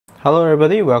Hello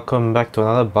everybody, welcome back to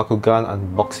another Bakugan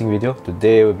unboxing video.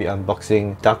 Today we'll be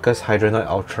unboxing DARKUS HYDRANOID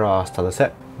Ultra starter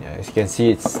set. Yeah, as you can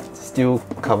see, it's still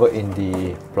covered in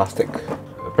the plastic.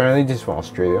 Apparently this is from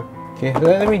Australia. Okay,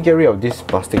 let me get rid of this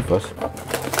plastic first.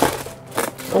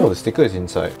 Oh, the sticker is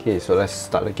inside. Okay, so let's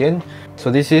start again. So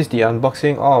this is the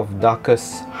unboxing of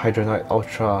DARKUS HYDRANOID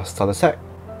Ultra starter set.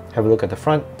 Have a look at the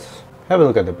front, have a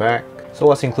look at the back. So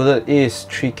what's included is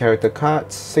 3 character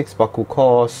cards, 6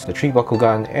 BakuCores, the 3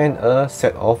 Bakugan, and a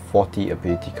set of 40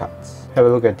 ability cards. Have a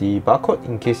look at the barcode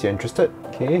in case you're interested.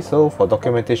 Okay, so for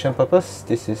documentation purpose,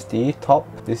 this is the top,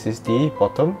 this is the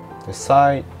bottom, the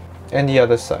side, and the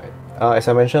other side. As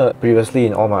I mentioned previously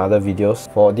in all my other videos,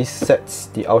 for these sets,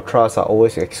 the Ultras are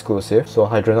always exclusive, so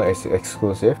HYDRANOID is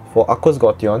exclusive. For AQUOS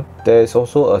GORTHION, there is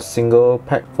also a single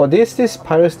pack. For this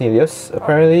PYRUS NILLIOUS,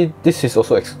 apparently this is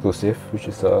also exclusive, which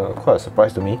is quite a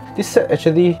surprise to me. This set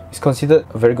actually is considered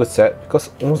a very good set because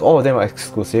almost all of them are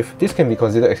exclusive. This can be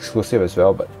considered exclusive as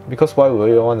well, but because why would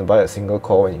you want to buy a single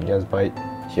core when you just buy it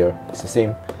here? It's the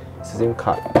same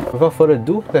card. Without further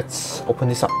ado, let's open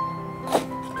this up.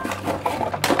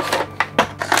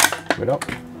 Up.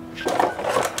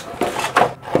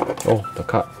 Oh, the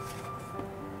card.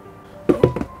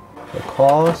 The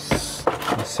course,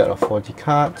 a set of 40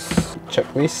 cards,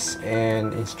 checklist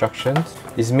and instructions.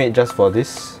 It's made just for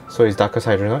this, so it's DARKUS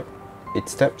HYDRANOID. 8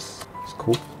 steps. It's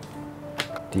cool.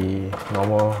 The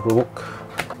normal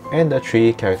rulebook and the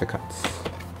 3 character cards.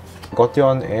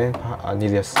 GORTHION and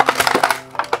NILLIOUS.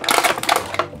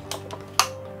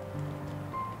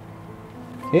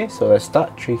 Okay, so let's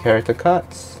start. 3 character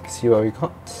cards. See what we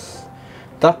got.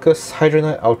 DARKUS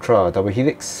HYDRANOID Ultra Double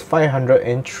Helix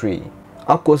 503.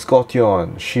 AQUOS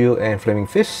GORTHION Shield and Flaming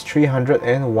Fist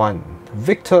 301.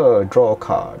 Victor, draw a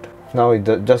card. Now it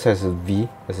just has a V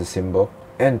as a symbol.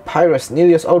 And PYRUS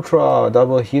NILLIOUS Ultra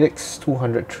Double Helix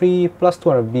 203 plus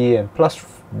 200B and plus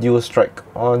Dual Strike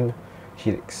on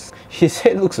Helix. His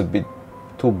head looks a bit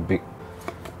too big.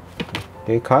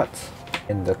 Okay, cards.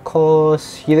 And the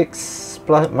course, Helix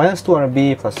plus minus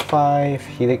 200B plus 5,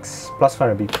 Helix plus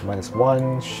 500B minus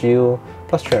 1, Shield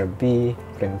plus 300B,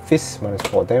 Flaming Fist minus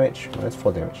 4 damage, minus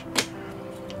 4 damage.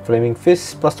 Flaming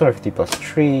Fist plus 250 plus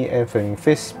 3, and Flaming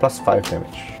Fist plus 5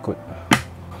 damage. Good.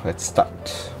 Let's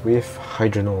start with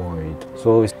HYDRANOID.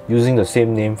 So it's using the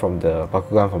same name from the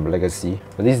Bakugan from Legacy,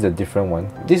 but this is the different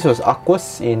one. This was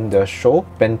AQUOS in the show.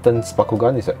 Benton's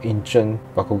Bakugan is an ancient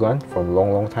Bakugan from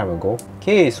long time ago.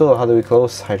 Okay, so how do we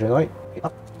close HYDRANOID?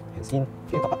 Up, hands in,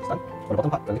 okay, top part is done. For the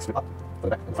bottom part, the legs flip up. For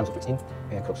the back and the front so it's in,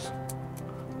 and close.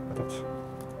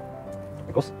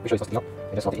 And close, make sure it's not sticking out,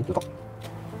 and just slot it into the top.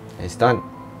 And it's done.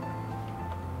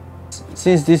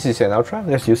 Since this is an Ultra,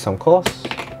 let's use some cores.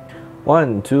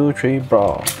 1, 2, 3,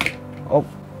 brawl. Oh.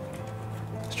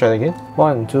 Let's try it again.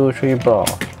 1, 2, 3, brawl.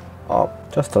 Oh,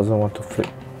 just doesn't want to flip.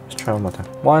 Let's try one more time.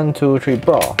 1, 2, 3,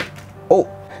 brawl. Oh,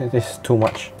 this is too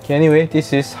much. Okay, anyway,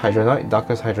 this is HYDRANOID,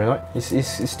 DARKUS HYDRANOID.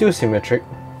 It's still symmetric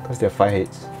because there are 5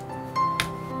 heads.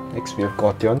 Next we have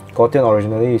GORTHION. GORTHION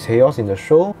originally is Chaos in the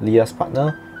show, Leah's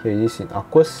partner. Here it is in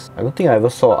AQUOS. I don't think I ever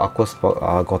saw AQUOS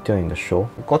GORTHION in the show.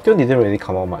 GORTHION didn't really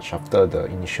come out much after the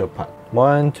initial part.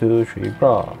 1, 2, 3,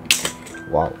 brawl.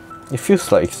 Wow, it feels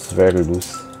like it's very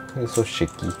loose. It's so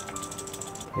shaky.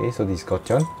 Okay, so this is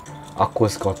GORTHION,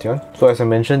 AQUOS GORTHION. So as I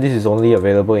mentioned, this is only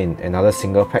available in another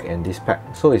single pack and this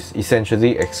pack. So it's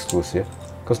essentially exclusive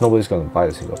because nobody's going to buy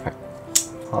the single pack.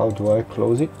 How do I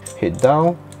close it? Head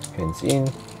down, hands in,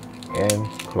 and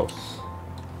close.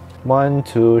 1,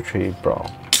 2, 3, brawl.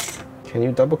 Can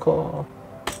you double core?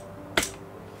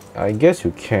 I guess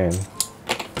you can.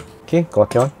 Okay,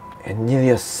 GORTHION and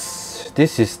NILLIOUS.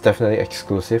 This is definitely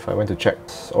exclusive. I went to check.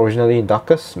 It's originally in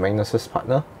DARKUS, Magnus's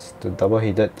partner. It's the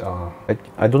double-headed.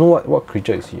 I don't know what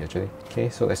creature is he actually. Okay,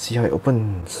 so let's see how it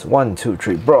opens. 1, 2,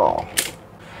 3, brawl.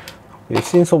 We've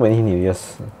seen so many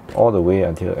NILLIOUS all the way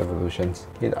until evolutions.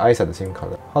 Okay, the eyes are the same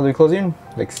color. How do we close in?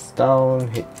 Legs down,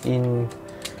 head in,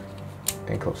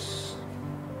 and close.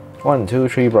 1, 2,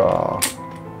 3, brawl.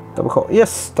 Double core.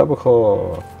 Yes, double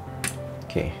core.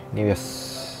 Okay,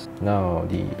 NILLIOUS. Now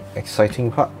the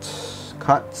exciting part.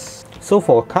 Cards. So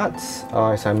for cards,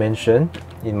 as I mentioned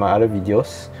in my other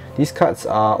videos, these cards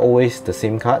are always the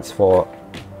same cards for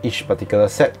each particular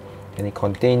set, and it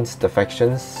contains the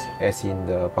factions as in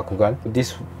the Bakugan.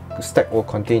 This stack will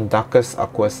contain DARKUS,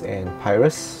 AQUOS and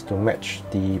PYRUS to match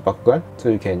the Bakugan, so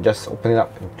you can just open it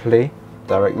up and play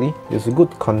directly. It's a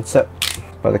good concept,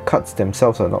 but the cards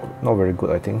themselves are not very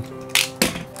good, I think.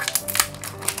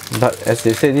 But as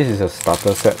they say, this is a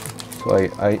starter set. So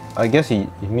I guess it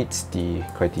meets the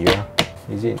criteria.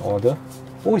 Is it in order?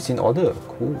 Oh, it's in order.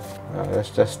 Cool.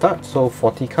 Let's just start. So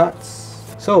 40 cards.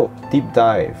 So deep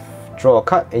dive. Draw a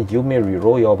card and you may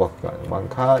reroll your Bakugan. 1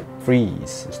 card.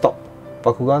 Freeze. Stop.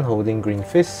 Bakugan holding Green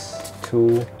Fist.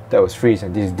 2. That was freeze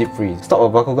and this is deep freeze. Stop a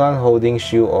Bakugan holding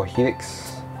Shield or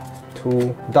Helix.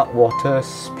 2. Dark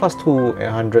Waters. +2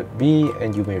 and 100B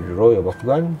and you may reroll your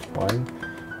Bakugan. 1.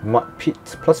 Mud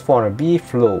Pit. +400B.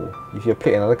 Flow. If you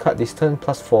play another card this turn,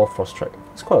 +4 Frost Strike.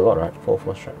 It's quite a lot, right? 4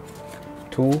 Frost Strike.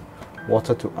 2.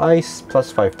 Water to Ice.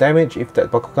 +5 damage. If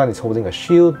that Bakugan is holding a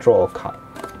shield, draw a card.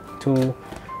 2.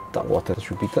 Dark Waters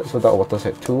repeated, so Dark Waters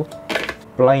at 2.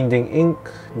 Blinding Ink.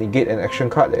 Negate an action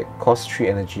card that costs 3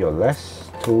 energy or less.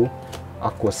 2.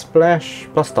 Aqua Splash.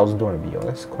 +1200B. Oh,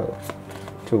 that's quite a lot.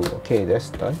 2. Okay, that's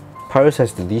done. Pyrus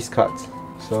has these cards.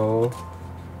 So,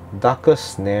 Darkus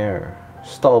Snare.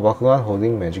 Stop a Bakugan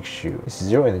holding Magic Shield. It's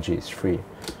 0 energy, it's free.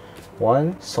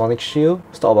 1. Sonic Shield.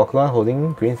 Stop a Bakugan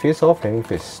holding Green Fist or Flaming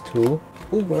Fist. 2.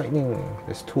 Ooh, Lightning.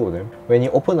 There's 2 of them. When you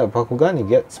open a Bakugan, it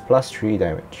gets +3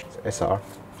 damage. It's SR.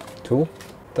 2.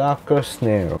 Darkus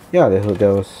Snare. Yeah,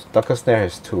 there was Darkus Snare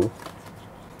has 2.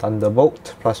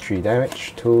 Thunderbolt. +3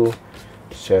 damage. 2.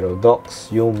 Shadow Dogs.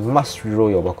 You must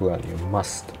reroll your Bakugan. You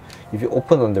must. If you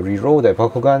open on the reroll, that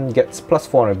Bakugan gets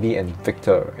 +400B and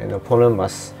Victor, and the opponent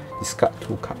must discard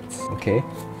 2 cards. Okay.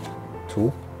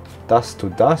 2. Dust to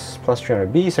Dust.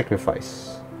 +300B.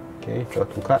 Sacrifice. Okay, draw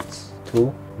 2 cards.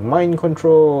 2. Mind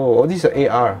Control. Oh, this is an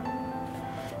AR.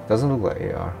 Doesn't look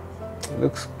like AR.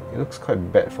 It looks quite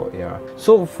bad for AR.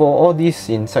 So for all these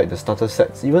inside the starter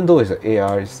sets, even though it's an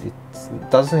AR, it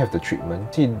doesn't have the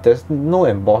treatment. See, there's no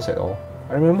emboss at all.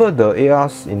 I remember the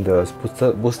ARs in the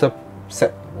booster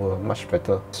set were much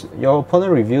better. So your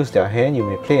opponent reveals their hand, you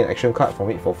may play an action card from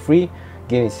it for free,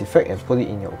 gain its effect and put it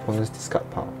in your opponent's discard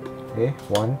pile. Okay,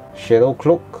 1. Shadow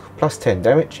Cloak, +10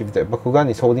 damage. If the Bakugan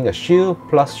is holding a shield,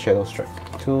 plus Shadow Strike.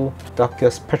 2.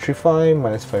 Darkest Petrify,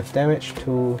 -5 damage.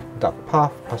 2. Dark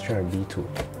Path, +300B2.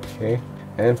 Okay,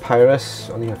 and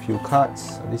Pyrus, only a few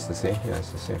cards. At least the same. Yeah,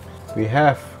 it's the same. We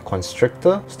have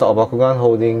Constrictor. Stop a Bakugan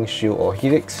holding Shield or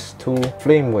Helix. 2.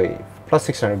 Flame Wave,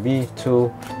 +600B.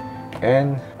 2.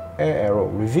 And Air Arrow.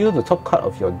 Reveal the top card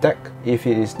of your deck. If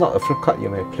it is not a flip card, you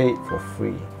may play it for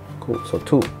free. Cool, so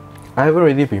 2. I haven't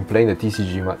really been playing the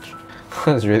TCG much.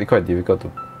 It's really quite difficult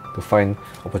to find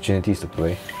opportunities to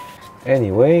play.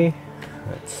 Anyway,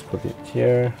 let's put it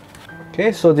here.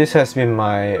 Okay, so this has been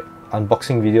my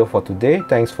unboxing video for today.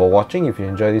 Thanks for watching. If you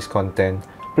enjoy this content,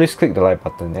 please click the like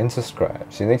button and subscribe.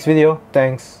 See you next video.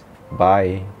 Thanks.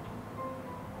 Bye.